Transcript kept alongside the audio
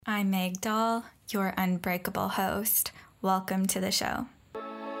I'm Magdal, your unbreakable host. Welcome to the show.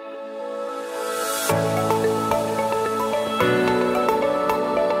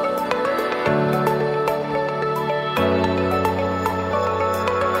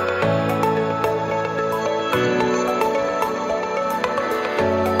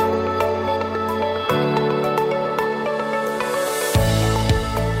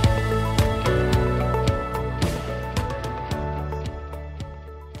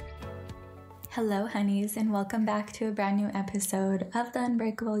 Hello, honeys, and welcome back to a brand new episode of the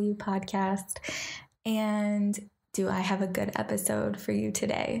Unbreakable You podcast. And do I have a good episode for you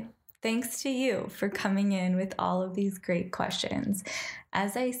today? Thanks to you for coming in with all of these great questions.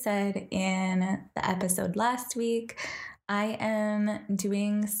 As I said in the episode last week, I am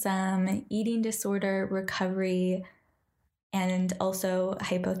doing some eating disorder recovery and also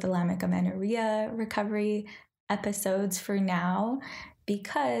hypothalamic amenorrhea recovery episodes for now,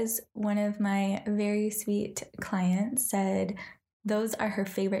 because one of my very sweet clients said those are her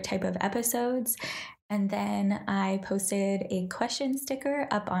favorite type of episodes. And then I posted a question sticker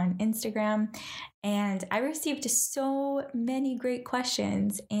up on Instagram, and I received so many great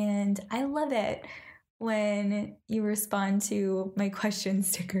questions, and I love it when you respond to my question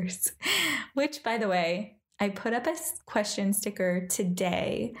stickers, which, by the way, I put up a question sticker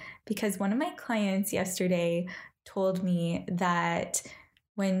today because one of my clients yesterday told me that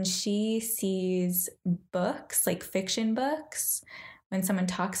when she sees books, like fiction books, when someone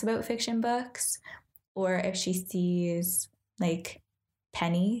talks about fiction books, or if she sees like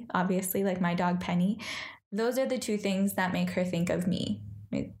Penny, obviously, like my dog Penny, those are the two things that make her think of me.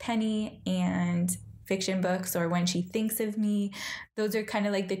 Penny and fiction books, or when she thinks of me, those are kind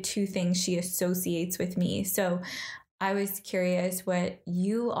of like the two things she associates with me. So I was curious what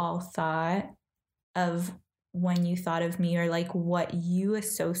you all thought of when you thought of me, or like what you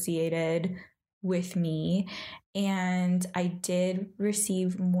associated with me. And I did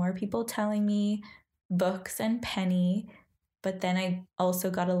receive more people telling me books and Penny, but then I also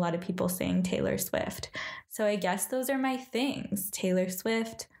got a lot of people saying Taylor Swift. So I guess those are my things: Taylor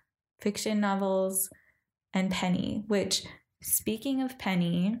Swift, fiction novels, and Penny. Which, speaking of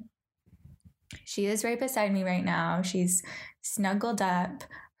Penny, she is right beside me right now. She's snuggled up.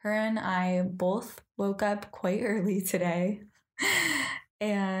 Her and I both woke up quite early today,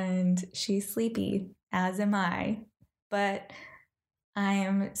 and she's sleepy, as am I. But I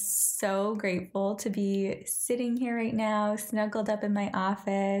am so grateful to be sitting here right now, snuggled up in my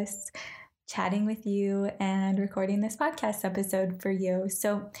office, chatting with you and recording this podcast episode for you.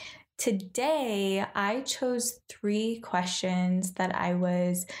 So today I chose 3 questions that I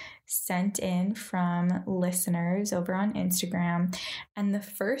was sent in from listeners over on Instagram. And the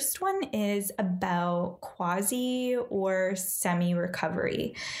first one is about quasi or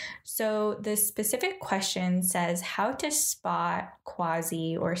semi-recovery. So the specific question says how to spot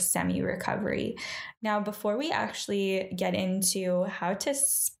quasi or semi-recovery. Now, before we actually get into how to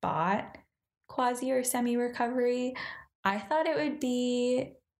spot quasi or semi-recovery, I thought it would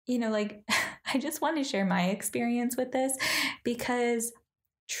be, I just want to share my experience with this, because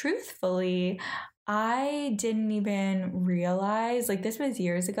truthfully, I didn't even realize, this was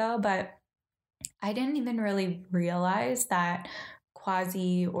years ago, but I didn't even really realize that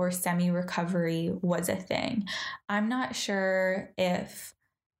quasi or semi-recovery was a thing. I'm not sure if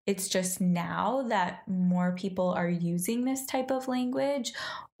it's just now that more people are using this type of language,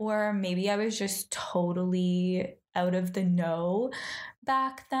 or maybe I was just totally out of the know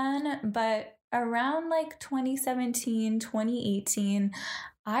back then. But around 2017, 2018,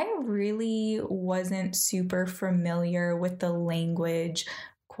 I really wasn't super familiar with the language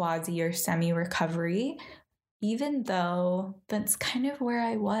quasi or semi-recovery, even though that's kind of where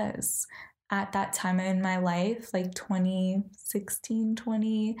I was at that time in my life, 2016,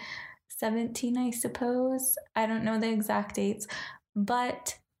 2017, I suppose. I don't know the exact dates,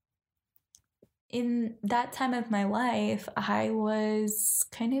 but in that time of my life, I was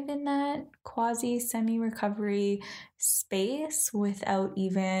kind of in that quasi semi-recovery space without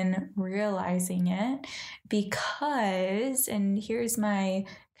even realizing it, because, and here's my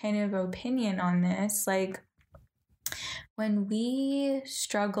kind of opinion on this, when we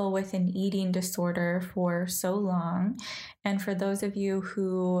struggle with an eating disorder for so long, and for those of you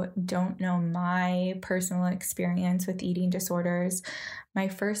who don't know my personal experience with eating disorders, my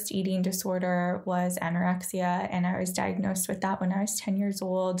first eating disorder was anorexia, and I was diagnosed with that when I was 10 years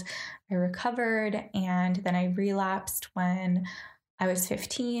old. I recovered, and then I relapsed when I was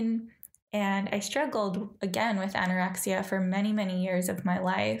 15. And I struggled again with anorexia for many, many years of my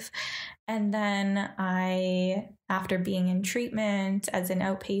life. And then after being in treatment as an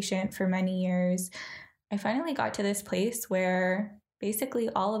outpatient for many years, I finally got to this place where basically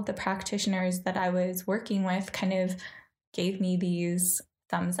all of the practitioners that I was working with kind of gave me these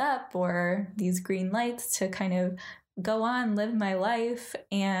thumbs up or these green lights to kind of go on, live my life.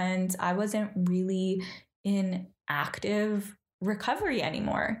 And I wasn't really in active recovery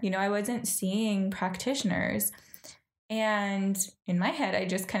anymore. I wasn't seeing practitioners. And in my head, I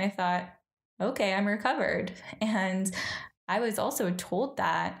just kind of thought, okay, I'm recovered. And I was also told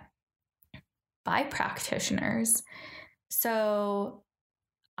that by practitioners. So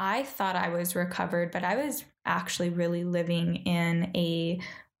I thought I was recovered, but I was actually really living in a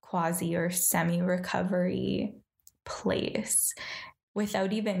quasi or semi-recovery place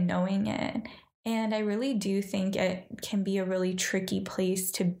without even knowing it. And I really do think it can be a really tricky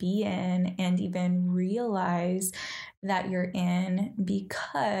place to be in and even realize that you're in,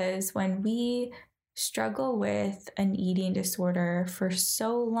 because when we struggle with an eating disorder for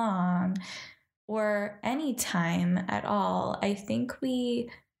so long or any time at all, I think we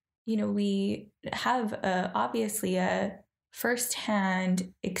have obviously a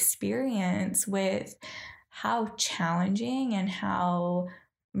firsthand experience with how challenging and how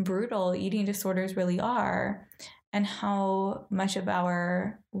brutal eating disorders really are, and how much of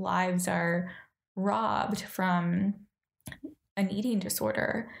our lives are robbed from an eating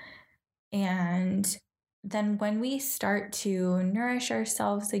disorder. And then when we start to nourish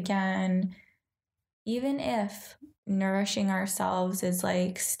ourselves again, even if nourishing ourselves is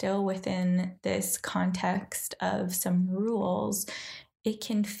like still within this context of some rules, it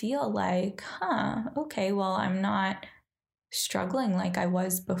can feel like, okay, well, I'm not struggling like I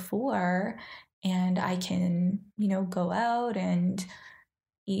was before, and I can, go out and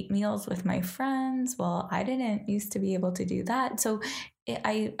eat meals with my friends. Well, I didn't used to be able to do that. So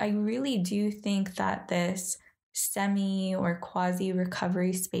I really do think that this semi or quasi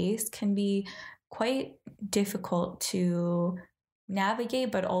recovery space can be quite difficult to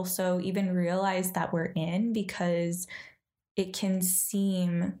navigate, but also even realize that we're in, because it can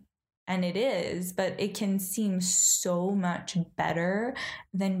seem, and it is, but it can seem so much better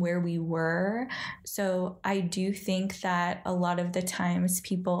than where we were. So I do think that a lot of the times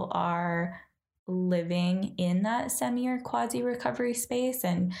people are living in that semi or quasi recovery space.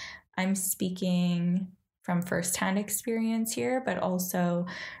 And I'm speaking from firsthand experience here, but also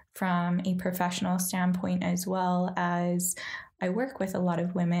from a professional standpoint, as well as I work with a lot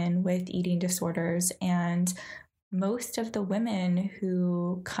of women with eating disorders. And most of the women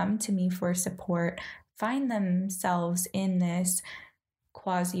who come to me for support find themselves in this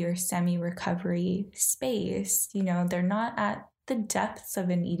quasi or semi-recovery space. They're not at the depths of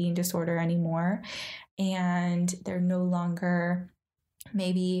an eating disorder anymore, and they're no longer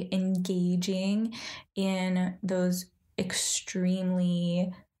maybe engaging in those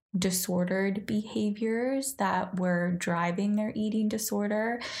extremely disordered behaviors that were driving their eating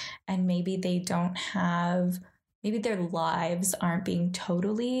disorder. And maybe their lives aren't being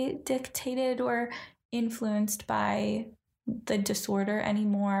totally dictated or influenced by the disorder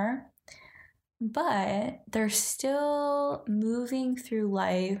anymore, but they're still moving through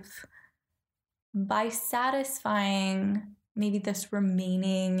life by satisfying maybe this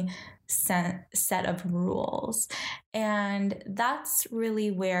remaining set of rules. And that's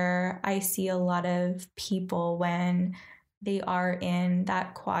really where I see a lot of people when they are in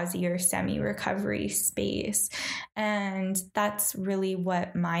that quasi or semi-recovery space. And that's really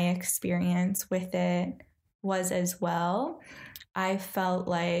what my experience with it was as well. I felt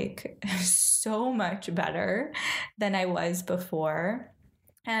like so much better than I was before.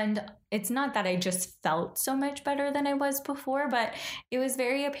 And it's not that I just felt so much better than I was before, but it was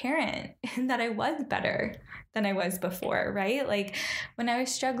very apparent that I was better than I was before, right? Like when I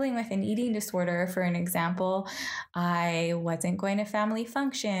was struggling with an eating disorder, for an example, I wasn't going to family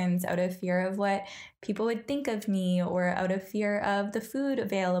functions out of fear of what people would think of me or out of fear of the food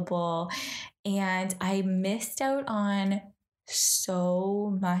available. And I missed out on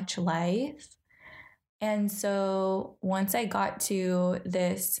so much life. And so once I got to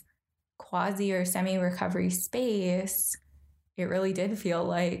this quasi or semi-recovery space, it really did feel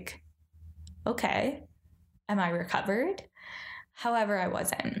like, okay, am I recovered? However, I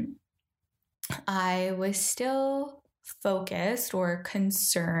wasn't. I was still focused or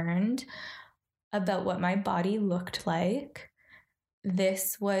concerned about what my body looked like.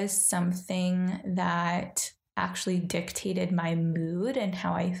 This was something that actually dictated my mood and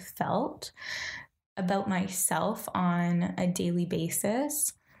how I felt about myself on a daily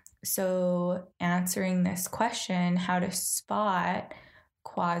basis. so answering this question, how to spot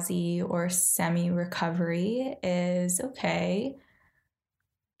quasi or semi-recovery, is okay.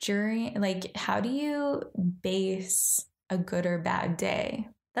 How do you base a good or bad day?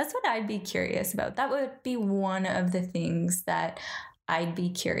 That's what I'd be curious about. That would be one of the things that I'd be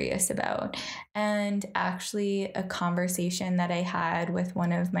curious about. And actually, a conversation that I had with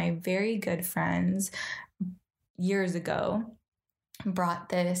one of my very good friends years ago brought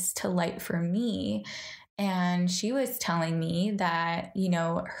this to light for me. And she was telling me that,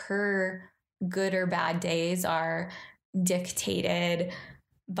 her good or bad days are dictated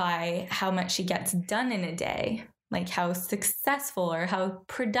by how much she gets done in a day, like how successful or how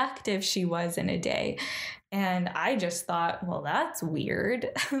productive she was in a day. And I just thought, well, that's weird.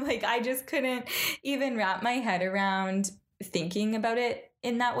 I just couldn't even wrap my head around thinking about it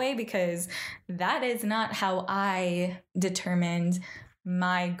in that way, because that is not how I determined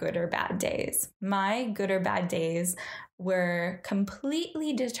my good or bad days. My good or bad days were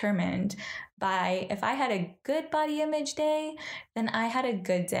completely determined by, if I had a good body image day, then I had a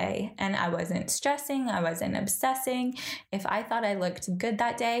good day and I wasn't stressing, I wasn't obsessing. If I thought I looked good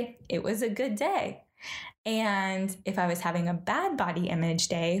that day, it was a good day. And if I was having a bad body image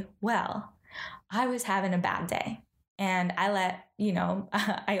day, well, I was having a bad day. And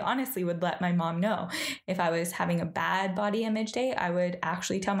I honestly would let my mom know. If I was having a bad body image day, I would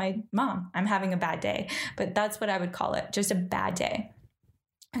actually tell my mom, I'm having a bad day. But that's what I would call it, just a bad day.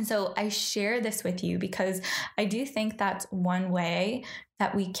 And so I share this with you because I do think that's one way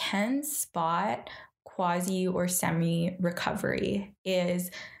that we can spot quasi or semi-recovery, is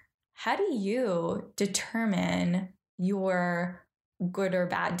how do you determine your good or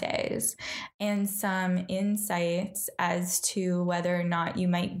bad days? And some insights as to whether or not you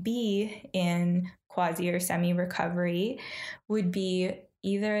might be in quasi or semi-recovery would be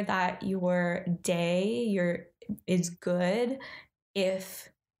either that your day is good if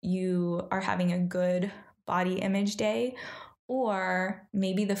you are having a good body image day, or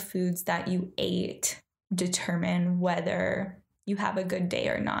maybe the foods that you ate determine whether you have a good day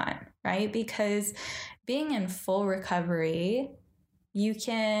or not, right? Because being in full recovery, you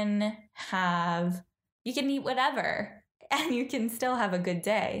can eat whatever and you can still have a good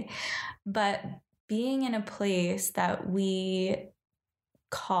day. But being in a place that we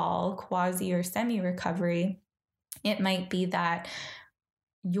call quasi or semi-recovery, it might be that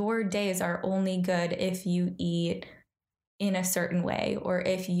your days are only good if you eat in a certain way, or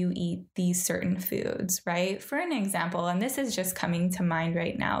if you eat these certain foods, right? For an example, and this is just coming to mind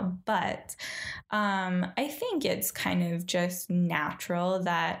right now, but I think it's kind of just natural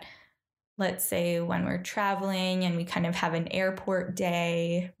that, let's say when we're traveling and we kind of have an airport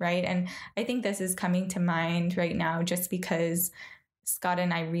day, right? And I think this is coming to mind right now just because Scott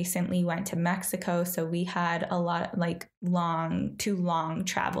and I recently went to Mexico, so we had a lot, two long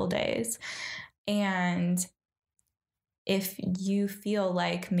travel days. And if you feel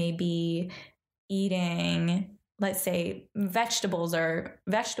like maybe eating, let's say, vegetables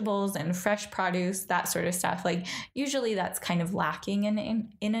and fresh produce, that sort of stuff, usually that's kind of lacking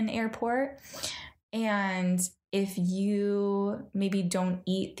in an airport. And if you maybe don't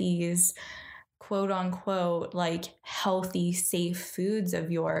eat these quote unquote healthy, safe foods of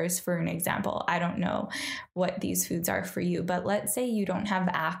yours, for an example, I don't know what these foods are for you, but let's say you don't have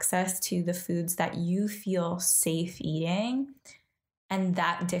access to the foods that you feel safe eating, and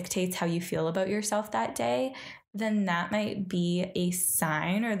that dictates how you feel about yourself that day, then that might be a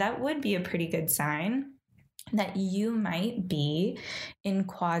sign, or that would be a pretty good sign, that you might be in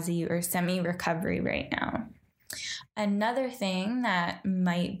quasi or semi-recovery right now. Another thing that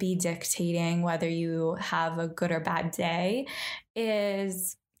might be dictating whether you have a good or bad day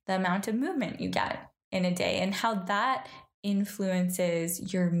is the amount of movement you get in a day, and how that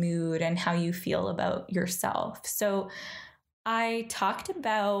influences your mood and how you feel about yourself. So I talked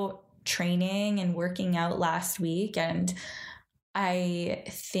about training and working out last week, and I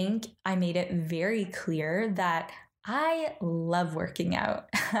think I made it very clear that I love working out.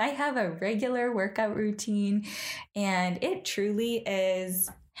 I have a regular workout routine, and it truly is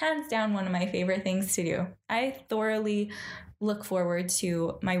hands down one of my favorite things to do. I thoroughly look forward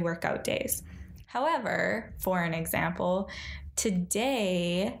to my workout days. However, for an example,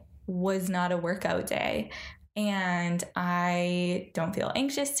 today was not a workout day, and I don't feel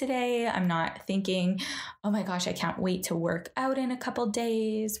anxious today. I'm not thinking, oh my gosh, I can't wait to work out in a couple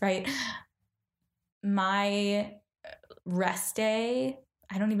days, right? My rest day,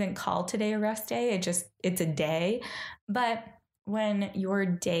 I don't even call today a rest day. It's a day. But when your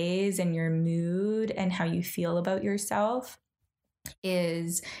days and your mood and how you feel about yourself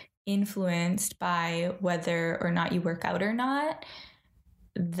is influenced by whether or not you work out or not,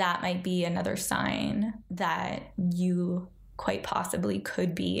 that might be another sign that you quite possibly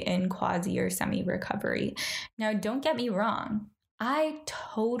could be in quasi or semi-recovery. Now, don't get me wrong. I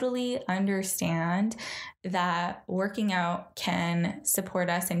totally understand that working out can support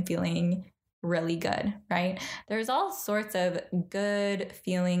us in feeling really good, right? There's all sorts of good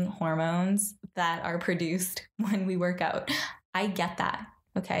feeling hormones that are produced when we work out. I get that.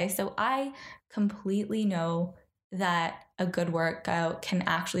 Okay. So I completely know that a good workout can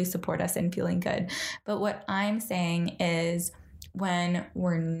actually support us in feeling good. But what I'm saying is, when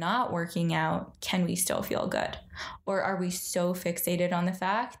we're not working out, can we still feel good? Or are we so fixated on the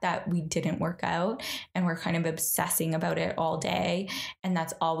fact that we didn't work out and we're kind of obsessing about it all day, and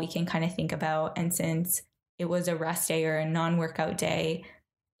that's all we can kind of think about? And since it was a rest day or a non-workout day,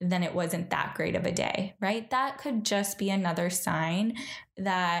 then it wasn't that great of a day, right? That could just be another sign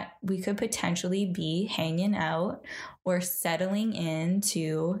that we could potentially be hanging out or settling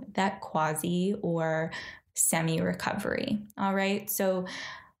into that quasi or semi-recovery. All right. So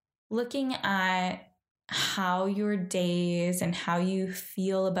looking at how your days and how you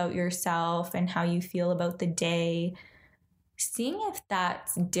feel about yourself and how you feel about the day, seeing if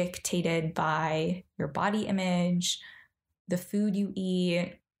that's dictated by your body image, the food you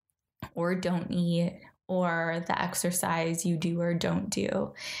eat or don't eat, or the exercise you do or don't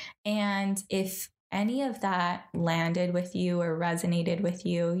do. And if any of that landed with you or resonated with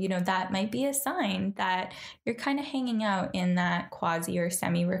you, that might be a sign that you're kind of hanging out in that quasi or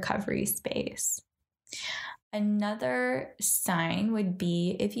semi-recovery space. Another sign would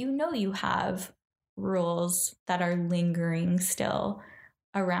be if you have rules that are lingering still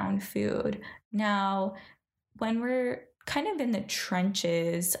around food. Now, when we're kind of in the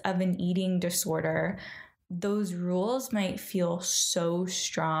trenches of an eating disorder, those rules might feel so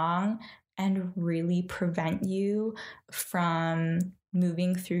strong and really prevent you from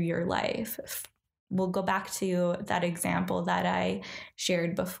moving through your life. We'll go back to that example that I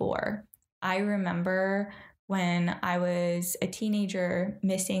shared before. I remember when I was a teenager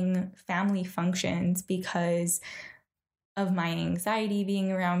missing family functions because of my anxiety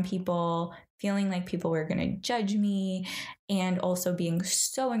being around people, feeling like people were going to judge me, and also being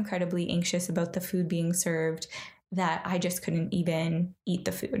so incredibly anxious about the food being served that I just couldn't even eat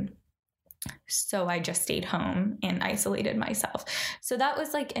the food. So I just stayed home and isolated myself. So that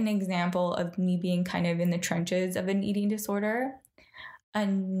was like an example of me being kind of in the trenches of an eating disorder.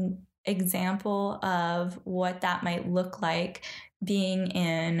 An example of what that might look like being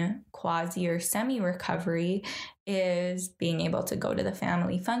in quasi or semi-recovery is being able to go to the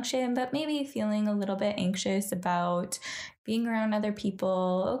family function, but maybe feeling a little bit anxious about being around other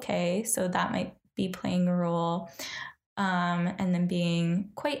people. Okay, so that might be playing a role. And then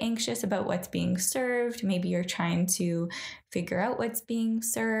being quite anxious about what's being served. Maybe you're trying to figure out what's being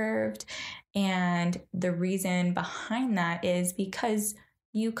served. And the reason behind that is because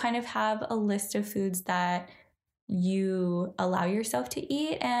you kind of have a list of foods that you allow yourself to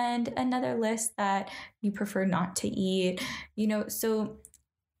eat and another list that you prefer not to eat. So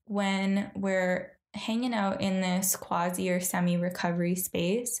when we're hanging out in this quasi or semi-recovery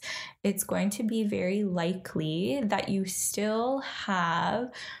space, it's going to be very likely that you still have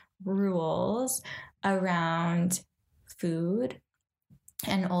rules around food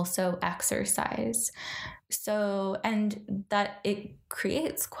and also exercise. So, and that it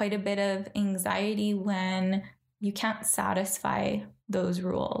creates quite a bit of anxiety when you can't satisfy those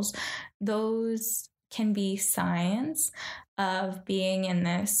rules. Those can be signs of being in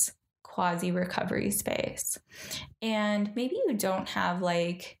this quasi-recovery space. And maybe you don't have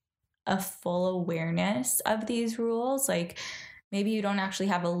like a full awareness of these rules. Like maybe you don't actually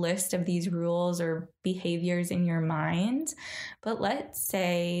have a list of these rules or behaviors in your mind. But let's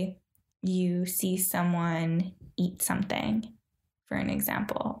say you see someone eat something, for an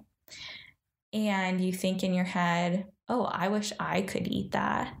example, and you think in your head, oh, I wish I could eat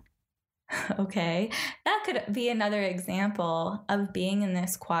that. Okay, that could be another example of being in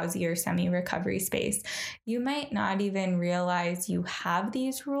this quasi or semi-recovery space. You might not even realize you have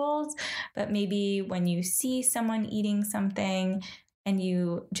these rules, but maybe when you see someone eating something and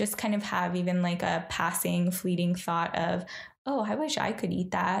you just kind of have even like a passing, fleeting thought of, oh, I wish I could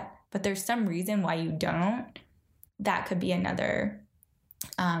eat that, but there's some reason why you don't, that could be another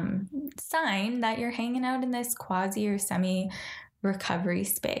sign that you're hanging out in this quasi or semi-recovery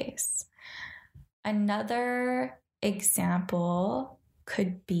space. Another example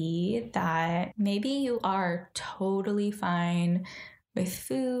could be that maybe you are totally fine with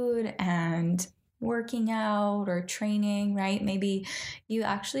food and working out or training, right? Maybe you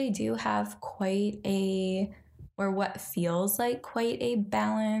actually do have or what feels like quite a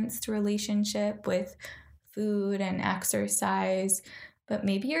balanced relationship with food and exercise, but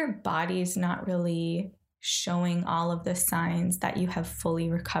maybe your body's not really showing all of the signs that you have fully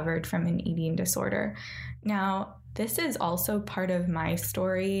recovered from an eating disorder. Now, this is also part of my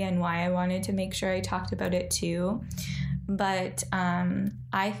story and why I wanted to make sure I talked about it too. But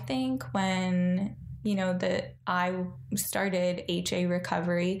I think when, I started HA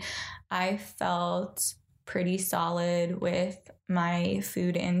recovery, I felt pretty solid with my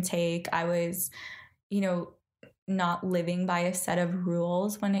food intake. I was, not living by a set of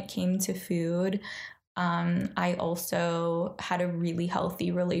rules when it came to food. I also had a really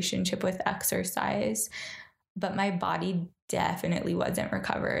healthy relationship with exercise, but my body definitely wasn't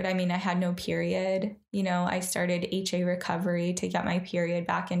recovered. I mean, I had no period. I started HA recovery to get my period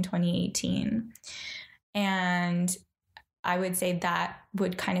back in 2018. And I would say that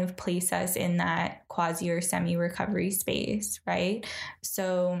would kind of place us in that quasi or semi-recovery space, right?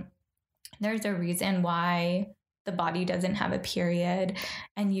 So there's a reason why the body doesn't have a period,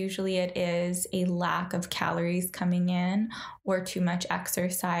 and usually it is a lack of calories coming in or too much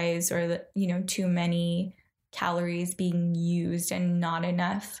exercise or, too many calories being used and not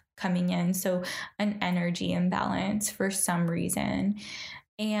enough coming in. So an energy imbalance for some reason.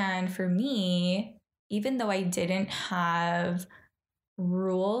 And for me, even though I didn't have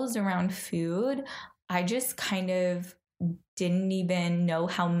rules around food, I just kind of didn't even know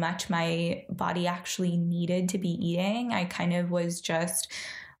how much my body actually needed to be eating. I kind of was just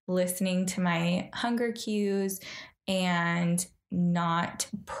listening to my hunger cues and not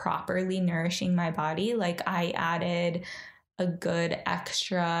properly nourishing my body. Like I added a good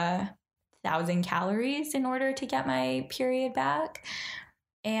extra 1,000 calories in order to get my period back.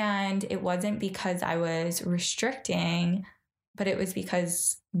 And it wasn't because I was restricting, but it was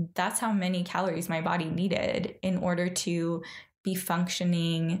because that's how many calories my body needed in order to be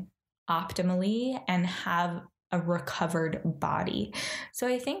functioning optimally and have a recovered body. So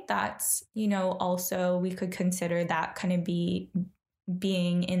I think that's, also we could consider that kind of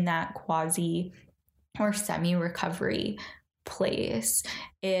being in that quasi or semi-recovery place,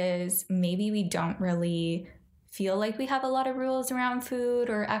 is maybe we don't really feel like we have a lot of rules around food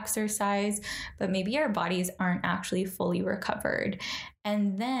or exercise, but maybe our bodies aren't actually fully recovered.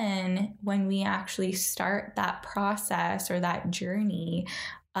 And then when we actually start that process or that journey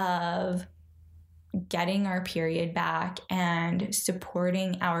of getting our period back and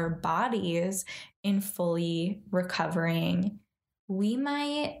supporting our bodies in fully recovering, we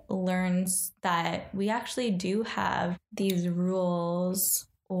might learn that we actually do have these rules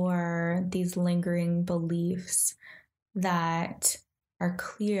or these lingering beliefs that are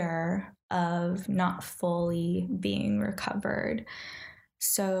clear of not fully being recovered.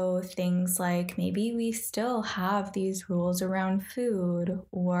 So things like maybe we still have these rules around food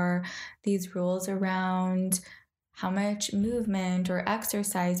or these rules around how much movement or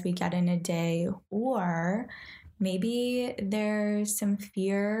exercise we get in a day, or maybe there's some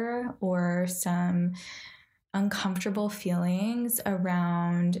fear or some uncomfortable feelings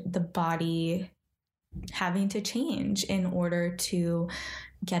around the body having to change in order to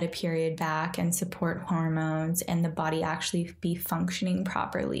get a period back and support hormones and the body actually be functioning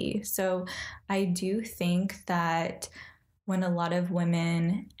properly. So I do think that when a lot of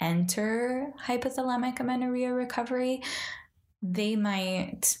women enter hypothalamic amenorrhea recovery, they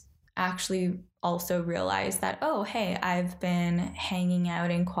might actually also realize that, oh, hey, I've been hanging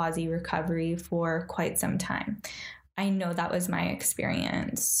out in quasi recovery for quite some time. I know that was my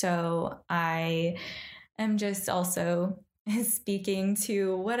experience. So I am just also speaking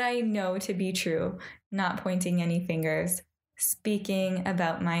to what I know to be true, not pointing any fingers, speaking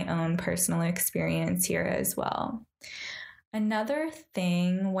about my own personal experience here as well. Another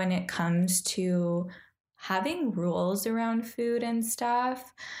thing when it comes to having rules around food and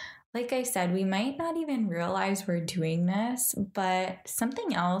stuff, like I said, we might not even realize we're doing this, but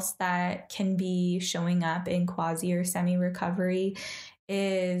something else that can be showing up in quasi or semi-recovery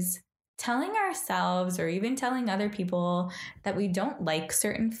is telling ourselves or even telling other people that we don't like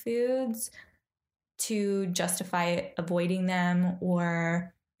certain foods to justify avoiding them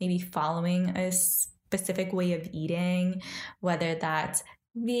or maybe following a specific way of eating, whether that's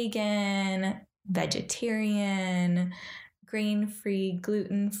vegan, vegetarian, grain-free,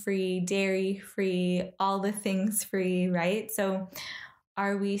 gluten-free, dairy-free, all the things free, right? So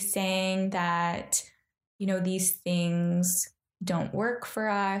are we saying that, these things don't work for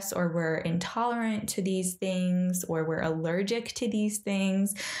us, or we're intolerant to these things, or we're allergic to these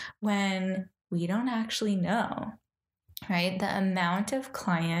things, when we don't actually know, right? The amount of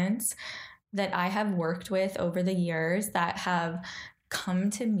clients that I have worked with over the years that have come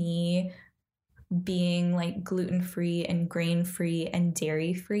to me being like gluten-free and grain-free and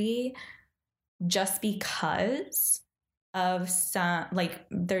dairy-free just because of some, like,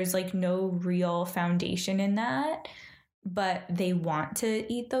 there's like no real foundation in that, but they want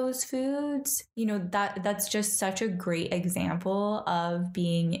to eat those foods, that's just such a great example of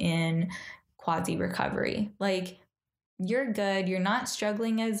being in quasi recovery. Like, you're good, you're not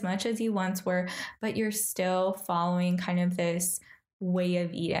struggling as much as you once were, but you're still following kind of this way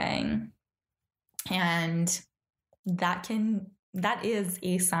of eating. And that is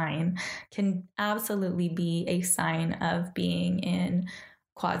a sign, can absolutely be a sign of being in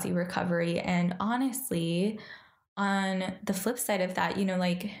quasi recovery. And honestly, on the flip side of that,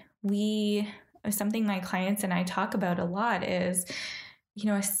 something my clients and I talk about a lot is,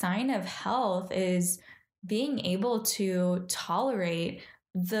 a sign of health is being able to tolerate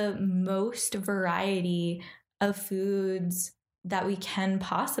the most variety of foods that we can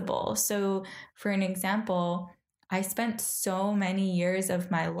possible. So for an example, I spent so many years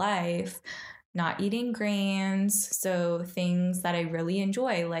of my life not eating grains, so things that I really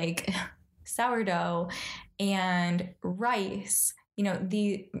enjoy, like sourdough and rice,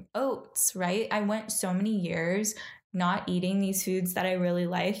 the oats, right? I went so many years not eating these foods that I really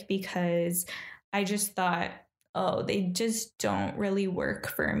like because I just thought, oh, they just don't really work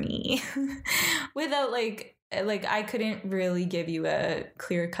for me without like I couldn't really give you a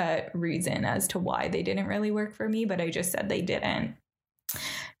clear-cut reason as to why they didn't really work for me, but I just said they didn't.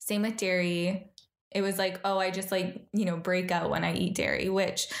 Same with dairy. It was like, oh, I just break out when I eat dairy,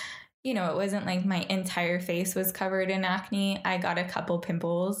 which, it wasn't like my entire face was covered in acne. I got a couple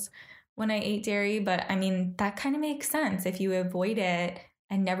pimples when I ate dairy, but I mean, that kind of makes sense. If you avoid it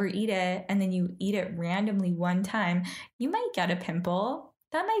and never eat it, and then you eat it randomly one time, you might get a pimple.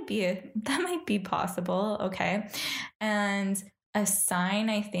 That might be possible, okay? And a sign,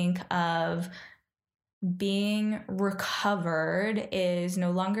 I think, of being recovered is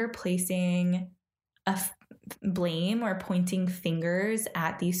no longer placing blame or pointing fingers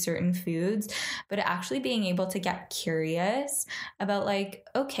at these certain foods, but actually being able to get curious about like,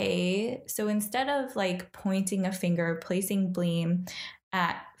 okay, so instead of like pointing a finger, placing blame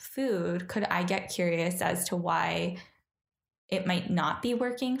at food, could I get curious as to why it might not be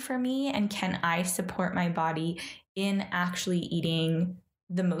working for me? And can I support my body in actually eating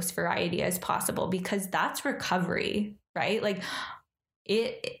the most variety as possible? Because that's recovery, right? Like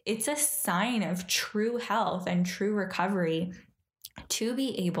it's a sign of true health and true recovery to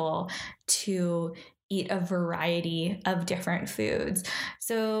be able to eat a variety of different foods.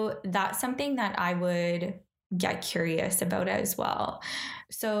 So that's something that I would get curious about as well.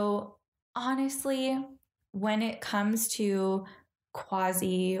 So honestly, when it comes to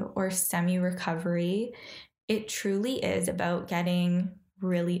quasi or semi-recovery, it truly is about getting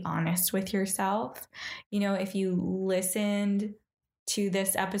really honest with yourself. If you listened to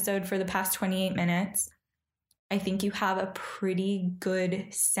this episode for the past 28 minutes, I think you have a pretty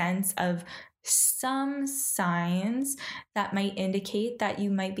good sense of some signs that might indicate that you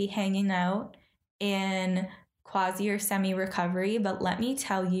might be hanging out in quasi or semi-recovery. But let me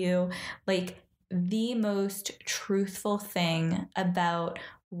tell you, like, the most truthful thing about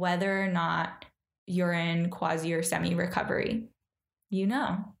whether or not you're in quasi or semi-recovery, you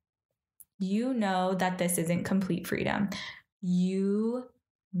know that this isn't complete freedom.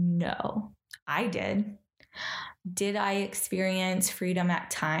 I did. Did I experience freedom at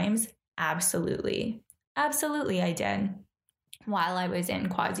times? Absolutely. Absolutely, I did. While I was in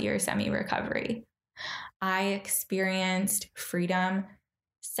quasi or semi-recovery, I experienced freedom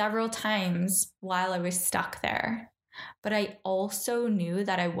several times while I was stuck there. But I also knew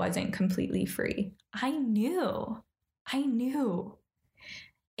that I wasn't completely free. I knew.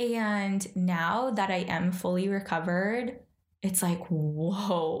 And now that I am fully recovered, it's like,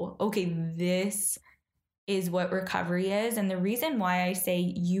 whoa, okay, this is what recovery is. And the reason why I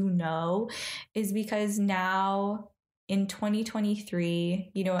say is because now in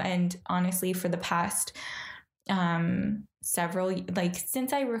 2023, and honestly for the past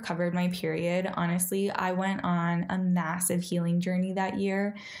since I recovered my period, honestly, I went on a massive healing journey that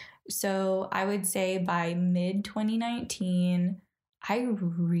year. So I would say by mid 2019, I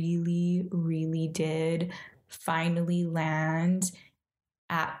really, really did finally land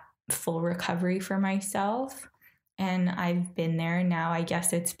at full recovery for myself. And I've been there now. I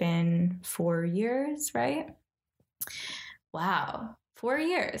guess it's been 4 years, right? Wow. 4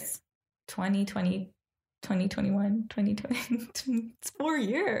 years. 2020. 2021, 2020, it's 4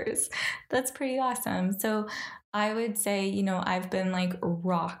 years. That's pretty awesome. So I would say, I've been like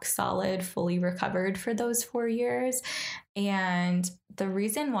rock solid, fully recovered for those 4 years. And the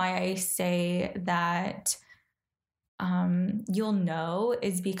reason why I say that you'll know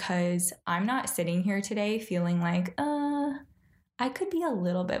is because I'm not sitting here today feeling like, I could be a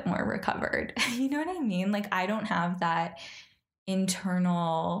little bit more recovered. You know what I mean? Like, I don't have that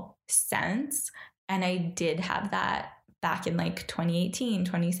internal sense. And I did have that back in like 2018,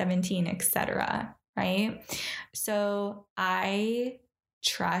 2017, etc. Right? So I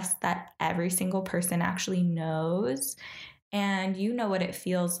trust that every single person actually knows. And you know what it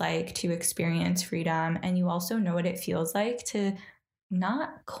feels like to experience freedom. And you also know what it feels like to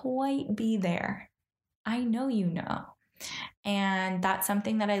not quite be there. I know you know. And that's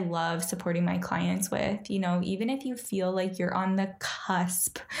something that I love supporting my clients with. Even if you feel like you're on the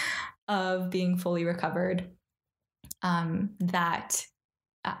cusp of being fully recovered, that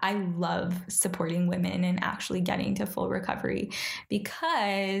I love supporting women and actually getting to full recovery,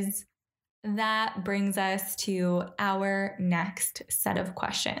 because that brings us to our next set of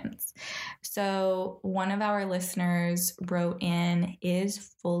questions. So one of our listeners wrote in,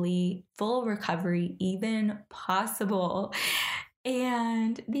 is full recovery even possible?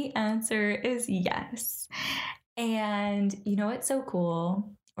 And the answer is yes. And what's so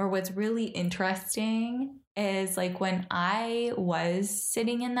cool, or what's really interesting, is like when I was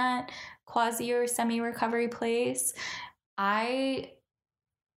sitting in that quasi or semi-recovery place, I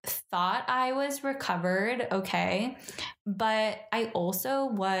thought I was recovered, okay, but I also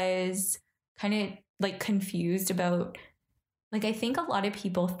was kind of like confused about, like, I think a lot of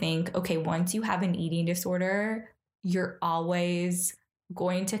people think, okay, once you have an eating disorder, you're always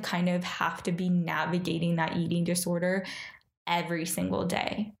going to kind of have to be navigating that eating disorder every single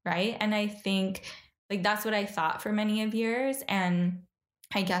day, right? And I think like that's what I thought for many of years. And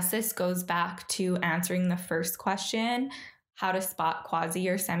I guess this goes back to answering the first question, how to spot quasi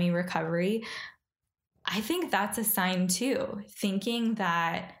or semi-recovery. I think that's a sign too, thinking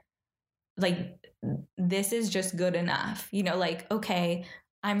that like this is just good enough, like, okay,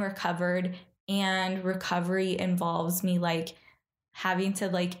 I'm recovered, and recovery involves me like having to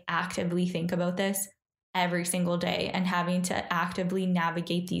like actively think about this every single day and having to actively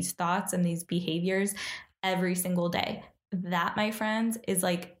navigate these thoughts and these behaviors every single day. That, my friends, is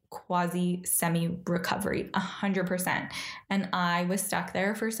like quasi semi recovery, 100%. And I was stuck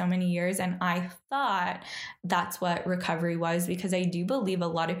there for so many years, and I thought that's what recovery was, because I do believe a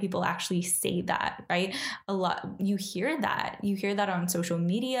lot of people actually say that, right? You hear that on social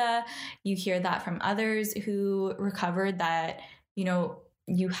media, you hear that from others who recovered, that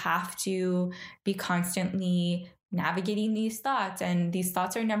you have to be constantly navigating these thoughts, and these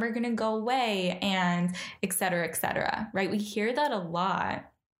thoughts are never going to go away, and et cetera, right? We hear that a lot.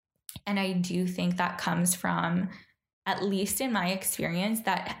 And I do think that comes from, at least in my experience,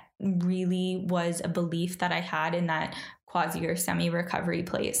 that really was a belief that I had in that quasi or semi-recovery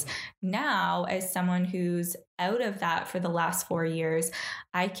place. Now, as someone who's out of that for the last 4 years,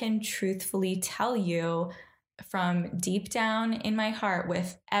 I can truthfully tell you from deep down in my heart,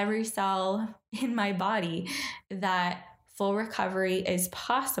 with every cell in my body, that full recovery is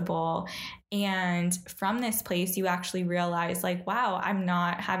possible. And from this place, you actually realize like, wow, I'm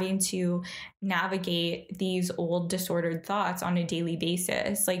not having to navigate these old disordered thoughts on a daily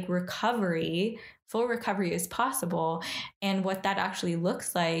basis. Like full recovery is possible. And what that actually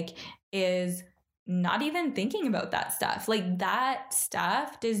looks like is not even thinking about that stuff. Like that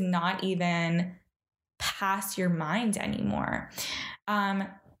stuff does not even pass your mind anymore.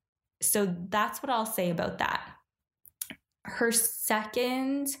 So that's what I'll say about that. Her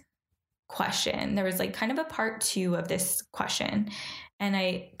second question, there was like kind of a part 2 of this question, and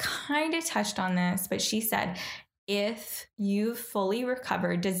I kind of touched on this, but she said, if you've fully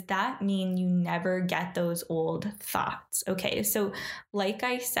recovered, does that mean you never get those old thoughts? Okay, so like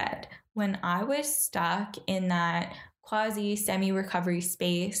I said, when I was stuck in that quasi semi-recovery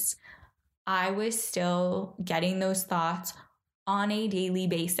space, I was still getting those thoughts on a daily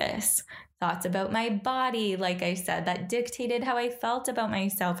basis. Thoughts about my body, like I said, that dictated how I felt about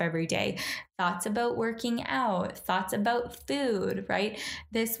myself every day. Thoughts about working out, thoughts about food, right?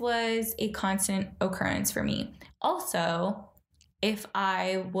 This was a constant occurrence for me. Also, if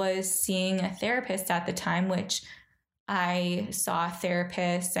I was seeing a therapist at the time, which I saw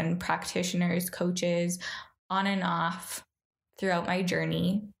therapists and practitioners, coaches on and off throughout my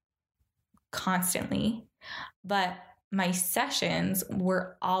journey constantly, but my sessions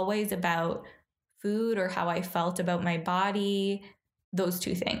were always about food or how I felt about my body, those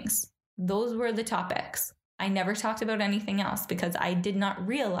two things. those were the topics. I never talked about anything else because I did not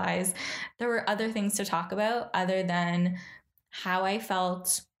realize there were other things to talk about other than how I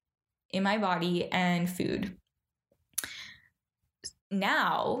felt in my body and food.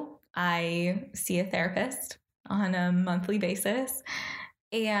 Now I see a therapist on a monthly basis,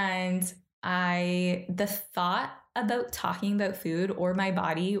 and the thought about talking about food or my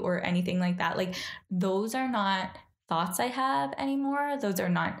body or anything like that, like those are not thoughts I have anymore. Those are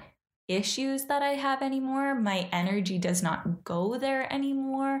not issues that I have anymore. My energy does not go there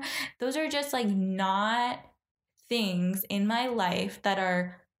anymore. Those are just like not things in my life that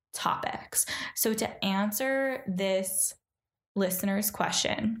are topics. So to answer this listener's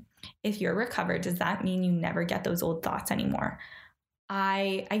question, if you're recovered, does that mean you never get those old thoughts anymore?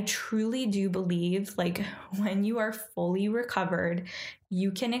 I truly do believe, like, when you are fully recovered,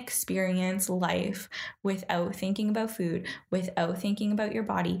 you can experience life without thinking about food, without thinking about your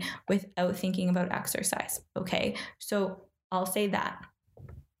body, without thinking about exercise. Okay. So I'll say that.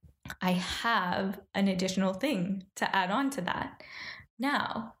 I have an additional thing to add on to that.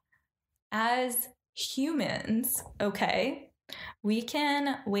 Now, as humans, okay, we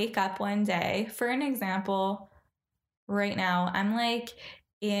can wake up one day. For an example, right now, I'm like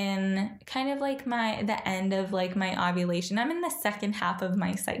in kind of like the end of like my ovulation. I'm in the second half of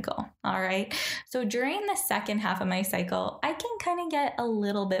my cycle. All right. So during the second half of my cycle, I can kind of get a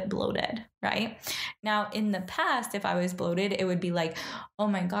little bit bloated, right? Now, in the past, if I was bloated, it would be like, oh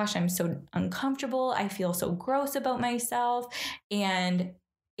my gosh, I'm so uncomfortable. I feel so gross about myself. And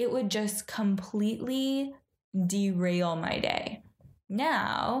it would just completely derail my day.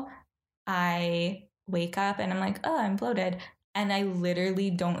 Now, I wake up and I'm like, oh, I'm bloated. And I literally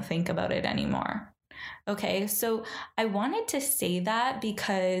don't think about it anymore. Okay, so I wanted to say that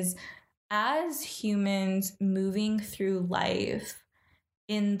because as humans moving through life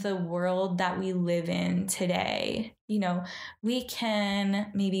in the world that we live in today, you know, we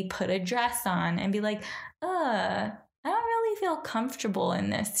can maybe put a dress on and be like, I don't really feel comfortable in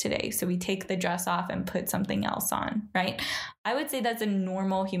this today. So we take the dress off and put something else on, right? I would say that's a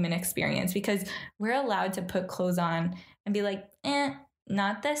normal human experience because we're allowed to put clothes on and be like,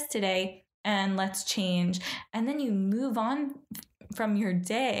 not this today, and let's change. And then you move on from your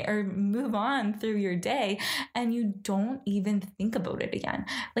day or move on through your day and you don't even think about it again.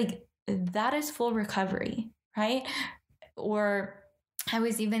 Like that is full recovery, right? Or I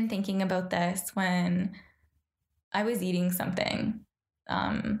was even thinking about this when I was eating something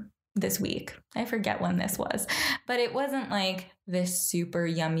this week. I forget when this was, but it wasn't like this super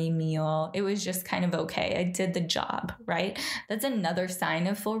yummy meal. It was just kind of okay. I did the job, right? That's another sign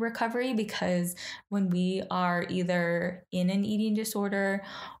of full recovery because when we are either in an eating disorder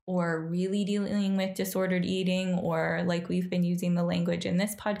or really dealing with disordered eating, or like we've been using the language in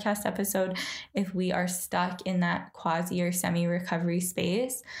this podcast episode, if we are stuck in that quasi or semi-recovery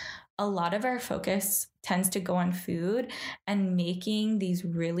space, a lot of our focus tends to go on food and making these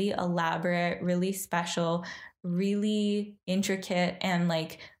really elaborate, really special, really intricate and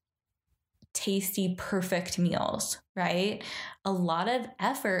like tasty, perfect meals, right? A lot of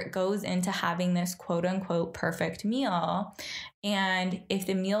effort goes into having this quote unquote perfect meal. And if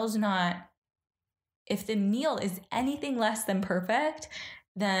the meal is anything less than perfect,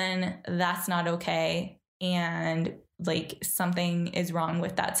 then that's not okay. And like something is wrong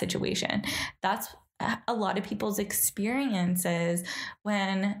with that situation. That's a lot of people's experiences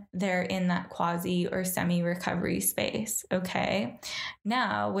when they're in that quasi or semi-recovery space, okay?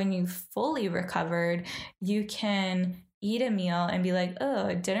 Now, when you've fully recovered, you can eat a meal and be like, oh,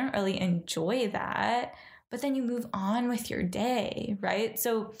 I didn't really enjoy that, but then you move on with your day, right?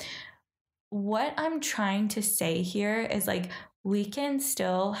 So what I'm trying to say here is like, we can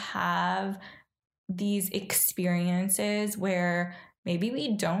still have these experiences where maybe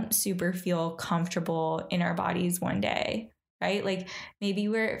we don't super feel comfortable in our bodies one day, right? Like maybe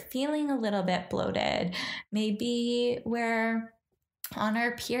we're feeling a little bit bloated. Maybe we're on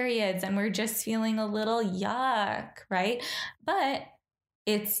our periods and we're just feeling a little yuck, right? But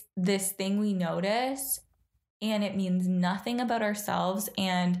it's this thing we notice and it means nothing about ourselves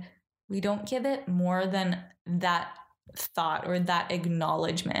and we don't give it more than that thought or that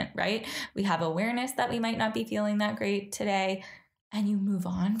acknowledgement, right? We have awareness that we might not be feeling that great today and you move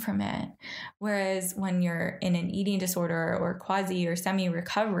on from it. Whereas when you're in an eating disorder or quasi or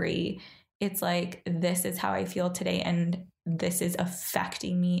semi-recovery, it's like, this is how I feel today and this is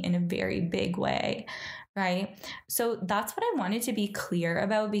affecting me in a very big way, right? So that's what I wanted to be clear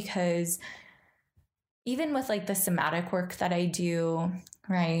about because even with like the somatic work that I do,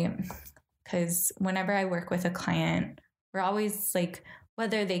 right? Because whenever I work with a client, we're always like,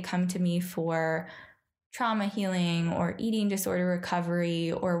 whether they come to me for trauma healing or eating disorder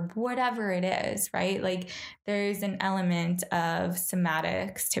recovery or whatever it is, right? Like there's an element of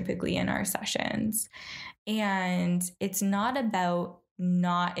somatics typically in our sessions. And it's not about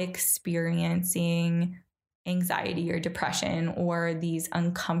not experiencing anxiety or depression or these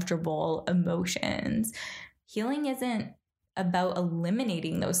uncomfortable emotions. Healing isn't about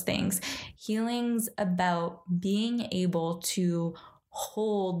eliminating those things. Healing's about being able to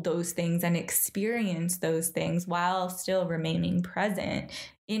hold those things and experience those things while still remaining present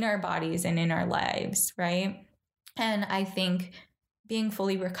in our bodies and in our lives, right? And I think being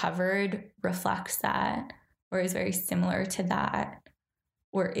fully recovered reflects that, or is very similar to that,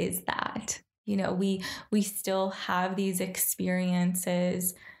 or is that. You know, we still have these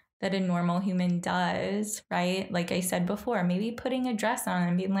experiences that a normal human does, right? Like I said before, maybe putting a dress on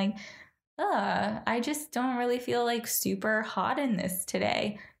and being like, I just don't really feel like super hot in this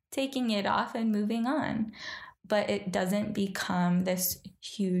today. Taking it off and moving on. But it doesn't become this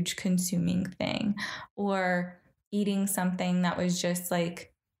huge consuming thing. Or eating something that was just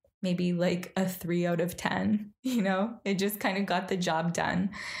like maybe like a 3 out of 10, you know, it just kind of got the job done.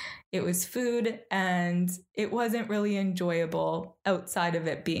 It was food and it wasn't really enjoyable outside of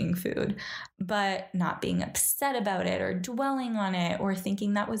it being food, but not being upset about it or dwelling on it or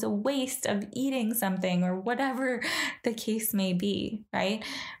thinking that was a waste of eating something or whatever the case may be, right?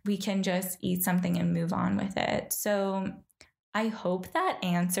 We can just eat something and move on with it. So I hope that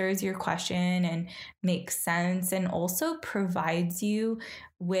answers your question and makes sense and also provides you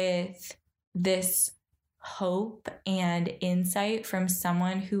with this hope and insight from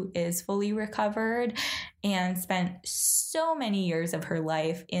someone who is fully recovered and spent so many years of her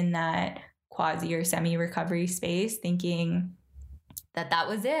life in that quasi or semi-recovery space thinking that that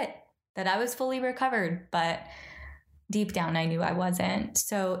was it, that I was fully recovered. But deep down, I knew I wasn't.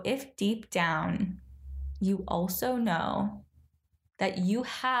 So if deep down you also know that you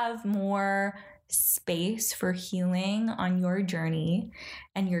have more space for healing on your journey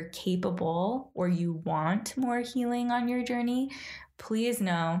and you're capable or you want more healing on your journey, please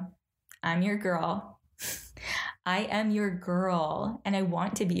know I'm your girl. I am your girl and I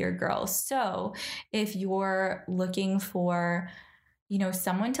want to be your girl. So if you're looking for, you know,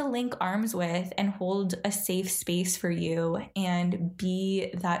 someone to link arms with and hold a safe space for you and be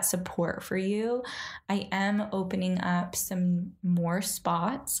that support for you, I am opening up some more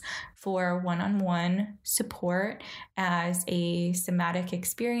spots for one-on-one support as a somatic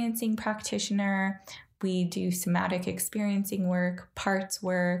experiencing practitioner. We do somatic experiencing work, parts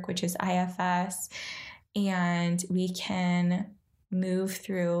work, which is IFS, and we can move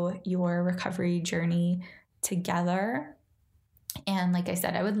through your recovery journey together. And like I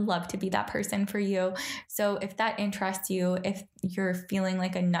said, I would love to be that person for you. So if that interests you, if you're feeling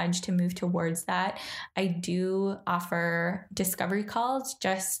like a nudge to move towards that, I do offer discovery calls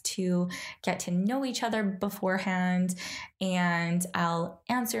just to get to know each other beforehand. And I'll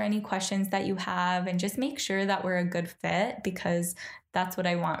answer any questions that you have and just make sure that we're a good fit, because that's what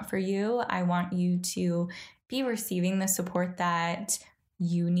I want for you. I want you to be receiving the support that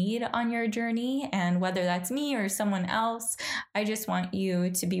you need on your journey, and whether that's me or someone else, I just want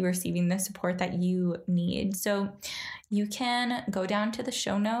you to be receiving the support that you need. So you can go down to the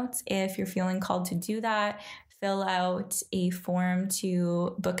show notes if you're feeling called to do that. Fill out a form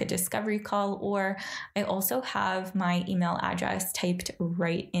to book a discovery call, or I also have my email address typed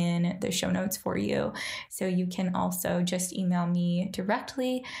right in the show notes for you. So you can also just email me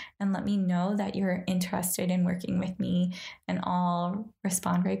directly and let me know that you're interested in working with me, and I'll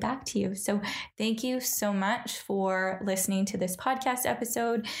respond right back to you. So thank you so much for listening to this podcast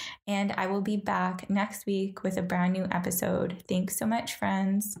episode, and I will be back next week with a brand new episode. Thanks so much,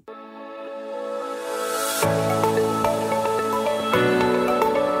 friends.